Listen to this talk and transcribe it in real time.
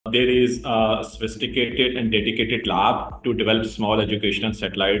there is a sophisticated and dedicated lab to develop small educational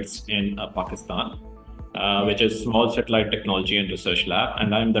satellites in Pakistan, which is Small Satellite Technology and Research Lab,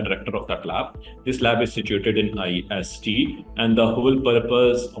 and I'm the director of that lab. This lab is situated in IST, and the whole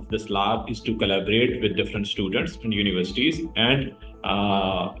purpose of this lab is to collaborate with different students and universities and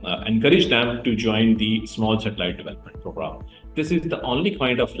encourage them to join the Small Satellite Development Program. This is the only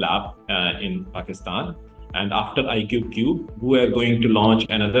kind of lab in Pakistan. And after iCube-Q, we are going to launch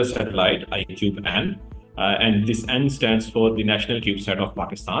another satellite, iCube-N. And this N stands for the National CubeSat of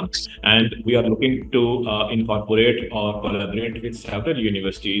Pakistan. And we are looking to incorporate or collaborate with several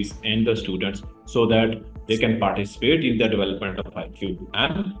universities and the students so that they can participate in the development of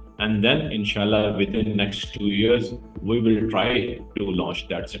iCube-N. And then, inshallah, within next 2 years, we will try to launch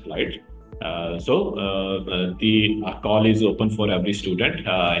that satellite. The call is open for every student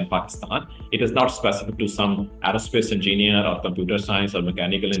in Pakistan. It is not specific to some aerospace engineer or computer science or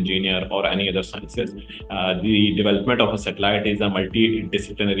mechanical engineer or any other sciences. The development of a satellite is a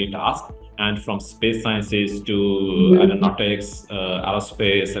multidisciplinary task, and from space sciences to aeronautics,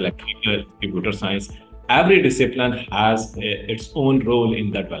 aerospace, electrical, computer science, every discipline has its own role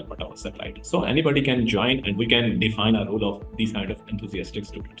in the development of a satellite. So anybody can join, and we can define a role of these kind of enthusiastic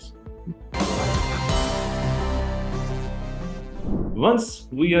students. Once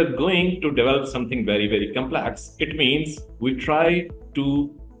we are going to develop something very, very complex, it means we try to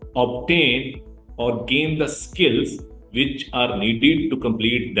obtain or gain the skills which are needed to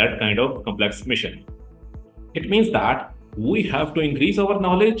complete that kind of complex mission. It means that we have to increase our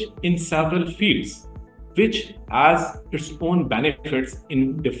knowledge in several fields, which has its own benefits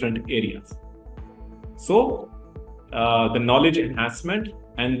in different areas. So the knowledge enhancement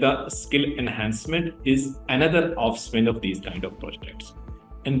and the skill enhancement is another offspring of these kind of projects.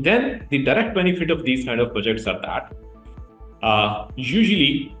 And then the direct benefit of these kind of projects are that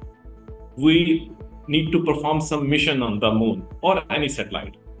usually we need to perform some mission on the moon or any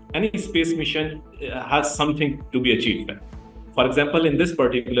satellite. Any space mission has something to be achieved there. For example, in this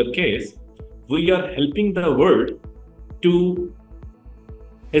particular case, we are helping the world to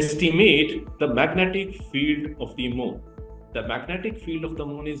estimate the magnetic field of the moon. The magnetic field of the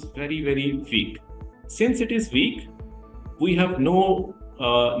moon is very, very weak. Since it is weak, we have no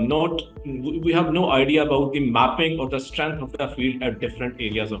idea about the mapping or the strength of the field at different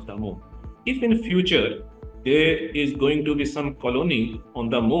areas of the moon. If in future there is going to be some colony on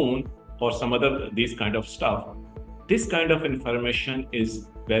the moon or some other these kind of stuff, this kind of information is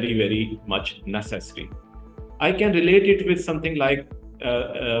very, very much necessary. I can relate it with something like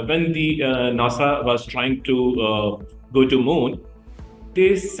when the NASA was trying to go to moon,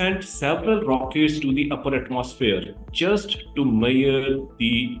 they sent several rockets to the upper atmosphere just to measure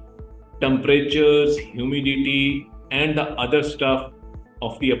the temperatures, humidity, and the other stuff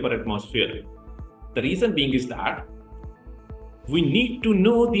of the upper atmosphere. The reason being is that we need to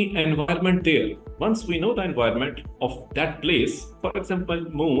know the environment there. Once we know the environment of that place, for example,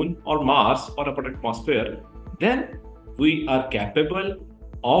 moon or Mars or upper atmosphere, then we are capable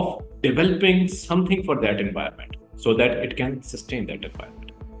of developing something for that environment so that it can sustain that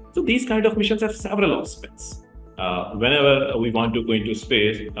environment. So these kind of missions have several offsprings. Whenever we want to go into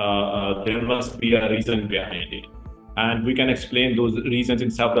space, there must be a reason behind it. And we can explain those reasons in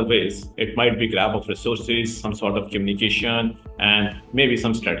several ways. It might be grab of resources, some sort of communication, and maybe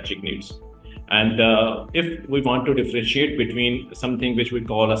some strategic needs. And if we want to differentiate between something which we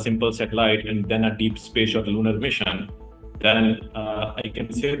call a simple satellite and then a deep space or lunar mission, then I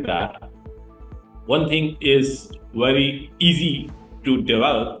can say that one thing is very easy to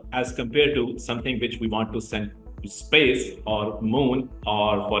develop as compared to something which we want to send to space or moon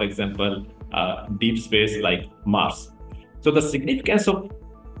or, for example, deep space like Mars. So the significance of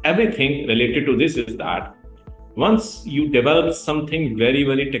everything related to this is that once you develop something very,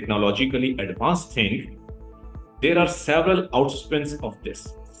 very technologically advanced thing, there are several offsprings of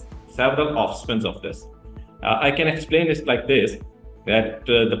this. I can explain this like this, that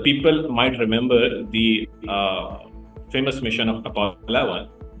the people might remember the famous mission of Apollo 11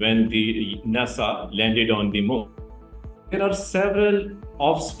 when the NASA landed on the moon. There are several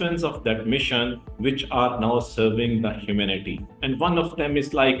offsprings of that mission which are now serving the humanity. And one of them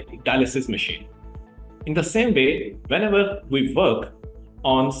is like dialysis machine. In the same way, whenever we work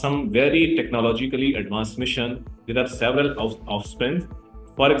on some very technologically advanced mission, there are several offsprings.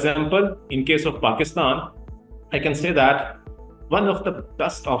 For example, in case of Pakistan, I can say that one of the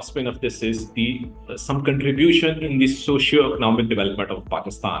best offspring of this is some contribution in the socio-economic development of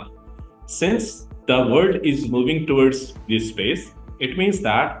Pakistan. Since the world is moving towards this space, it means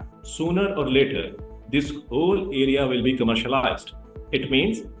that sooner or later, this whole area will be commercialized. It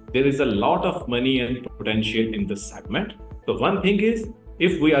means there is a lot of money and potential in this segment. So one thing is,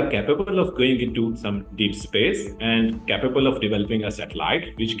 if we are capable of going into some deep space and capable of developing a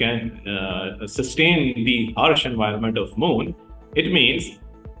satellite which can sustain the harsh environment of moon, it means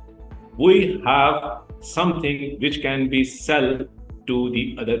we have something which can be sold to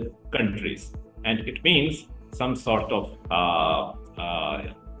the other countries, and it means some sort of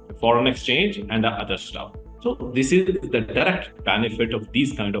foreign exchange and other stuff. So this is the direct benefit of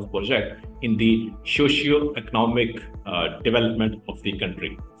these kind of projects in the socio-economic development of the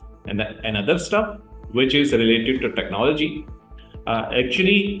country. And another stuff which is related to technology.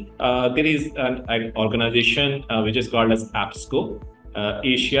 Actually, there is an organization which is called as APSCO,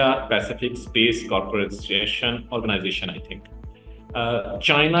 Asia Pacific Space Corporation Organization, I think.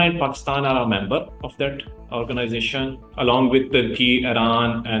 China and Pakistan are a member of that organization, along with Turkey,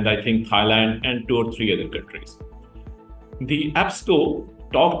 Iran, and I think Thailand, and 2 or 3 other countries. The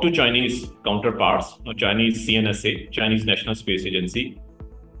APSCO talked to Chinese counterparts, or Chinese CNSA, Chinese National Space Agency,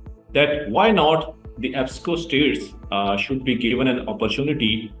 that why not the APSCO states should be given an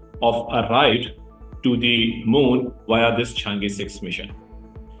opportunity of a ride to the moon via this Chang'e 6 mission.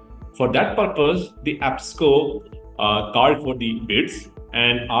 For that purpose, the APSCO called for the bids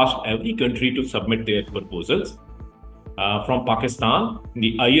and asked every country to submit their proposals. From Pakistan,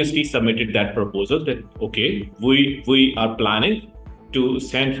 the IST submitted that proposal that, okay, we are planning to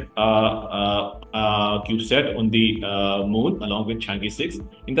send a CubeSat on the moon along with Chang'e 6.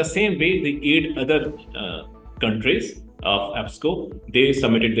 In the same way, the 8 other countries of APSCO, they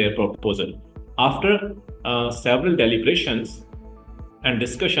submitted their proposal. After several deliberations and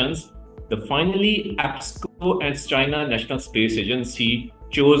discussions, finally APSCO and China National Space Agency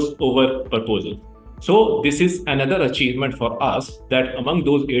chose our proposal. So this is another achievement for us, that among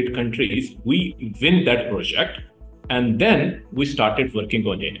those 8 countries, we win that project, and then we started working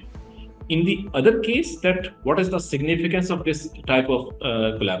on it. In the other case, that what is the significance of this type of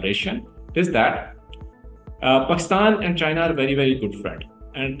collaboration is that Pakistan and China are very, very good friends,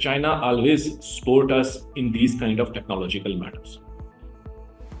 and China always support us in these kind of technological matters.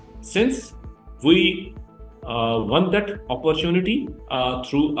 Since we won that opportunity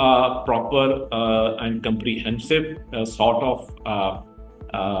through a proper and comprehensive sort of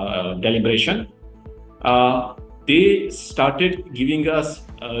deliberation, they started giving us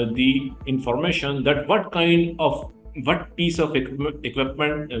the information that what piece of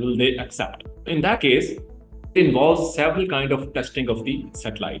equipment will they accept. In that case, it involves several kind of testing of the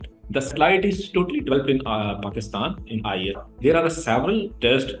satellite. The satellite is totally developed in Pakistan, in IAR. There are several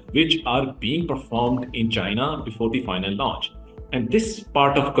tests which are being performed in China before the final launch. And this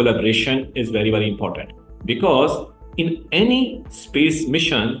part of collaboration is very, very important, because in any space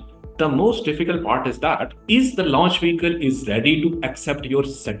mission, the most difficult part is that the launch vehicle is ready to accept your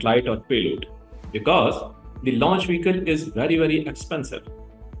satellite or payload, because the launch vehicle is very, very expensive.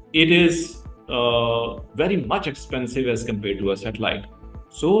 It is very much expensive as compared to a satellite.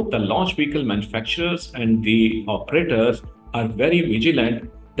 So the launch vehicle manufacturers and the operators are very vigilant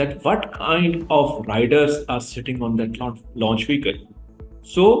that what kind of riders are sitting on that launch vehicle.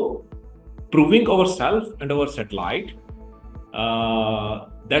 So proving ourselves and our satellite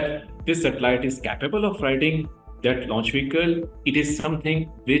that this satellite is capable of riding that launch vehicle, it is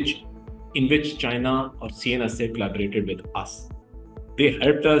something in which China or CNSA collaborated with us. They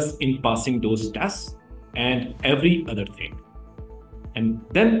helped us in passing those tests and every other thing. And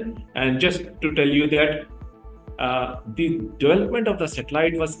just to tell you that the development of the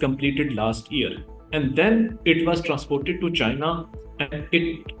satellite was completed last year, and then it was transported to China, and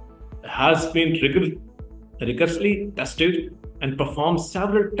it has been rigorously tested and performed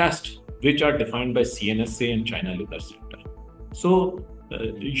several tests which are defined by CNSA and China Lunar Center. So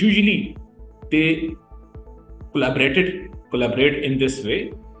usually they collaborate in this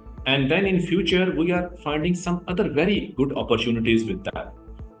way, and then in future we are finding some other very good opportunities with that.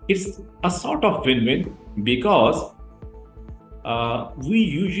 It's a sort of win-win, because we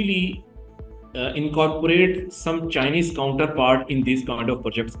usually incorporate some Chinese counterpart in these kind of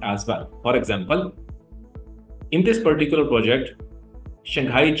projects as well. For example, in this particular project,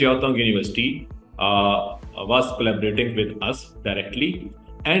 Shanghai Jiaotong University was collaborating with us directly,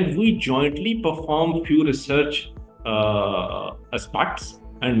 and we jointly performed few research aspects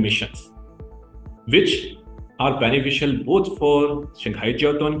and missions, which are beneficial both for Shanghai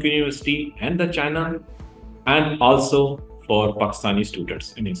Jiaotong University and the China, and also for Pakistani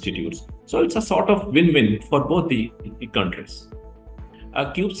students and institutes. So it's a sort of win-win for both the countries.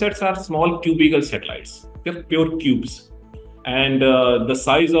 CubeSats are small cubical satellites. They're pure cubes. And the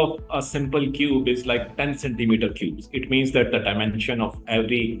size of a simple cube is like 10 centimeter cubes. It means that the dimension of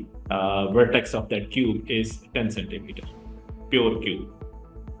every vertex of that cube is 10 centimeter, pure cube.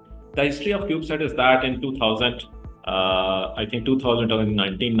 The history of CubeSat is that in 2000, I think 2000 or in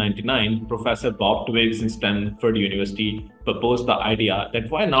 1999, Professor Bob Twiggs in Stanford University proposed the idea that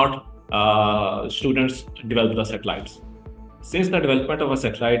why not students develop the satellites. Since the development of a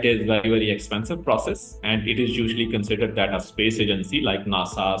satellite is very, very expensive process, and it is usually considered that a space agency like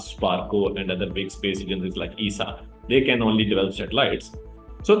NASA, Sparko, and other big space agencies like ESA, they can only develop satellites.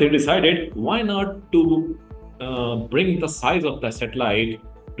 So they decided why not to bring the size of the satellite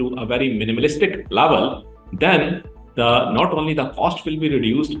to a very minimalistic level. Then not only the cost will be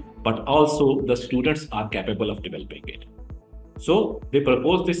reduced, but also the students are capable of developing it. So they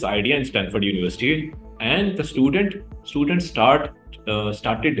proposed this idea in Stanford University, and the students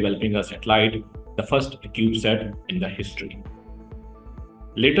started developing a satellite, the first CubeSat in the history.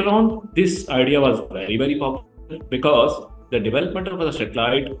 Later on, this idea was very, very popular because the development of a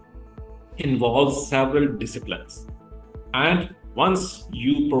satellite involves several disciplines. And once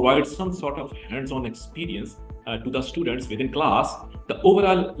you provide some sort of hands-on experience to the students within class, the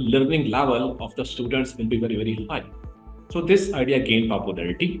overall learning level of the students will be very, very high. So this idea gained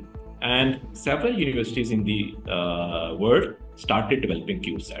popularity, and several universities in the world started developing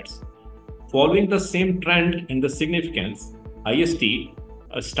CubeSats. Following the same trend and the significance, IST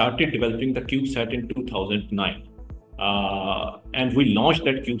started developing the CubeSat in 2009. And we launched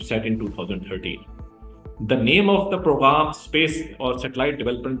that CubeSat in 2013. The name of the program, Space or Satellite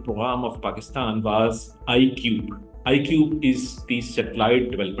Development Program of Pakistan, was iCube. iCube is the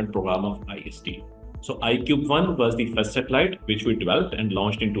satellite development program of IST. So iCube-1 was the first satellite which we developed and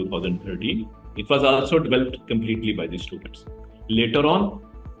launched in 2013. It was also developed completely by the students. Later on,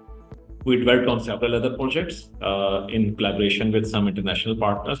 we developed on several other projects in collaboration with some international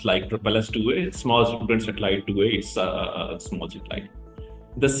partners like Propellus-2A, small student satellite 2A. It's a small satellite.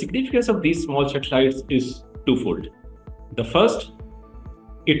 The significance of these small satellites is twofold. The first,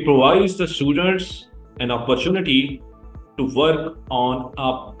 it provides the students an opportunity to work on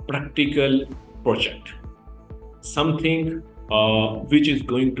a practical project, something which is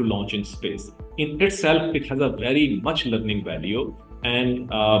going to launch in space. In itself, it has a very much learning value, and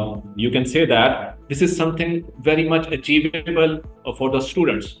you can say that this is something very much achievable for the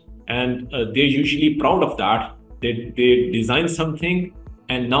students, and they're usually proud of that. They design something,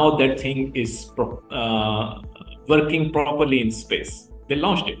 and now that thing is working properly in space. They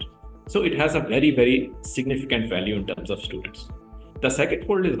launched it. So it has a very, very significant value in terms of students. The second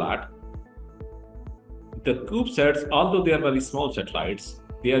point is that the CubeSats, although they are very small satellites,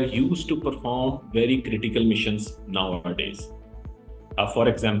 they are used to perform very critical missions nowadays. For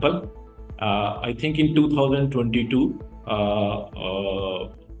example, I think in 2022,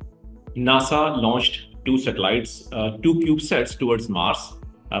 NASA launched two satellites, two CubeSats towards Mars,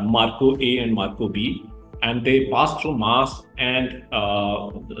 Marco A and Marco B, and they passed through Mars, and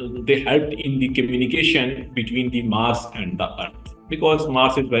they helped in the communication between the Mars and the Earth. Because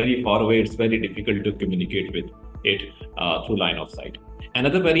Mars is very far away, it's very difficult to communicate with it through line of sight.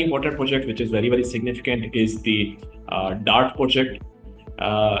 Another very important project, which is very, very significant, is the DART project.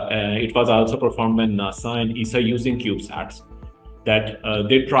 It was also performed by NASA and ESA using CubeSats. That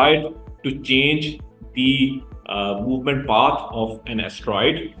they tried to change the movement path of an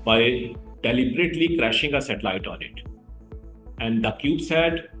asteroid by deliberately crashing a satellite on it. And the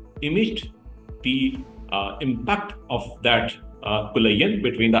CubeSat imaged the impact of that collision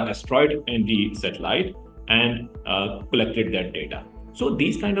between the asteroid and the satellite and collected that data. So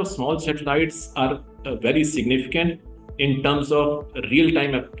these kind of small satellites are very significant in terms of real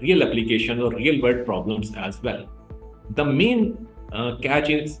applications or real world problems as well. The main catch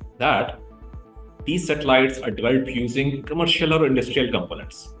is that these satellites are developed using commercial or industrial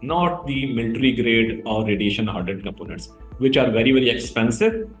components, not the military grade or radiation hardened components, which are very, very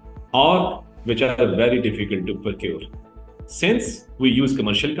expensive or which are very difficult to procure. Since we use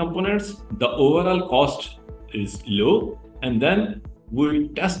commercial components, the overall cost is low, and then we'll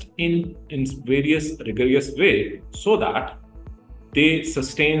test in various rigorous way so that they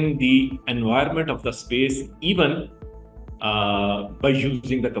sustain the environment of the space even by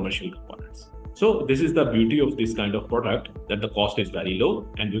using the commercial components. So this is the beauty of this kind of product, that the cost is very low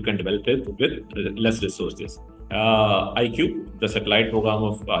and you can develop it with less resources. iCube, the satellite program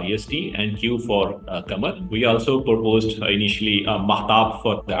of IST, and Q for Qamar. We also proposed initially Mahtab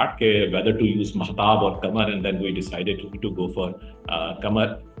for that, whether to use Mahtab or Qamar, and then we decided to go for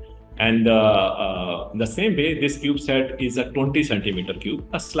Qamar. And the same way, this CubeSat is a 20 centimeter cube,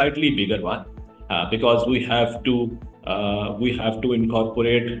 a slightly bigger one, because we have to we have to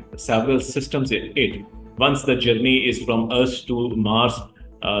incorporate several systems in it. Once the journey is from Earth to Mars,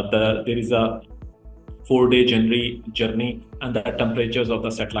 there is a 4-day journey, and the temperatures of the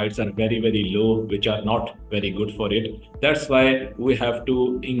satellites are very, very low, which are not very good for it. That's why we have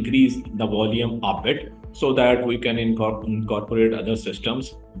to increase the volume a bit so that we can incorporate other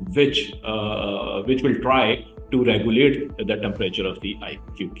systems which will try to regulate the temperature of the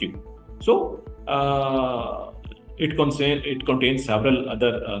iCube-Q. So it contains several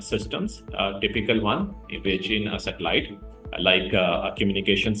other systems. Typical one, which in a satellite, like a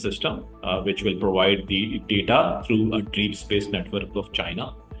communication system, which will provide the data through a deep space network of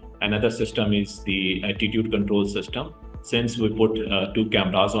China. Another system is the attitude control system. Since we put 2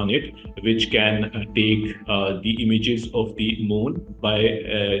 cameras on it, which can take the images of the moon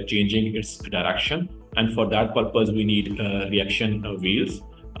by changing its direction. And for that purpose, we need reaction wheels,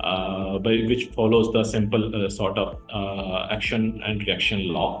 which follows the simple sort of action and reaction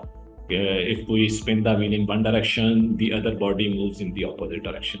law. If we spin the wheel in one direction, the other body moves in the opposite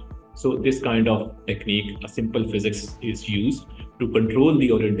direction. So this kind of technique, a simple physics, is used to control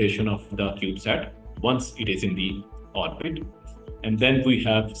the orientation of the CubeSat once it is in the orbit. And then we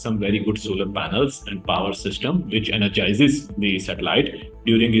have some very good solar panels and power system, which energizes the satellite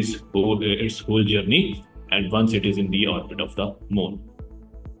during its whole journey, and once it is in the orbit of the moon.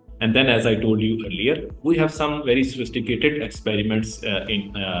 And then, as I told you earlier, we have some very sophisticated experiments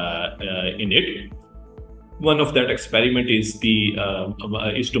in it. One of that experiment is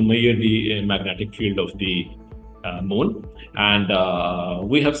to measure the magnetic field of the moon, and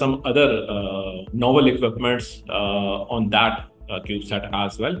we have some other novel equipments on that CubeSat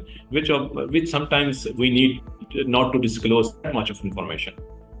as well, which sometimes we need not to disclose that much of information.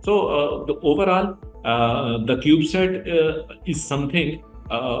 So the overall, the CubeSat is something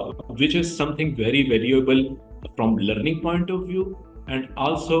which is something very valuable from learning point of view and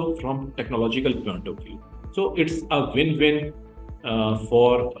also from technological point of view. So it's a win-win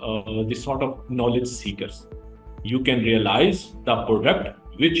for the sort of knowledge seekers. You can realize the product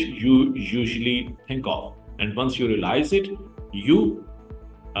which you usually think of, and once you realize it, you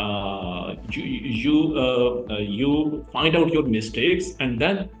find out your mistakes and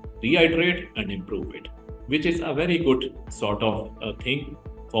then reiterate and improve it, which is a very good sort of thing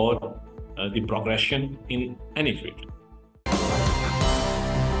for the progression in any field.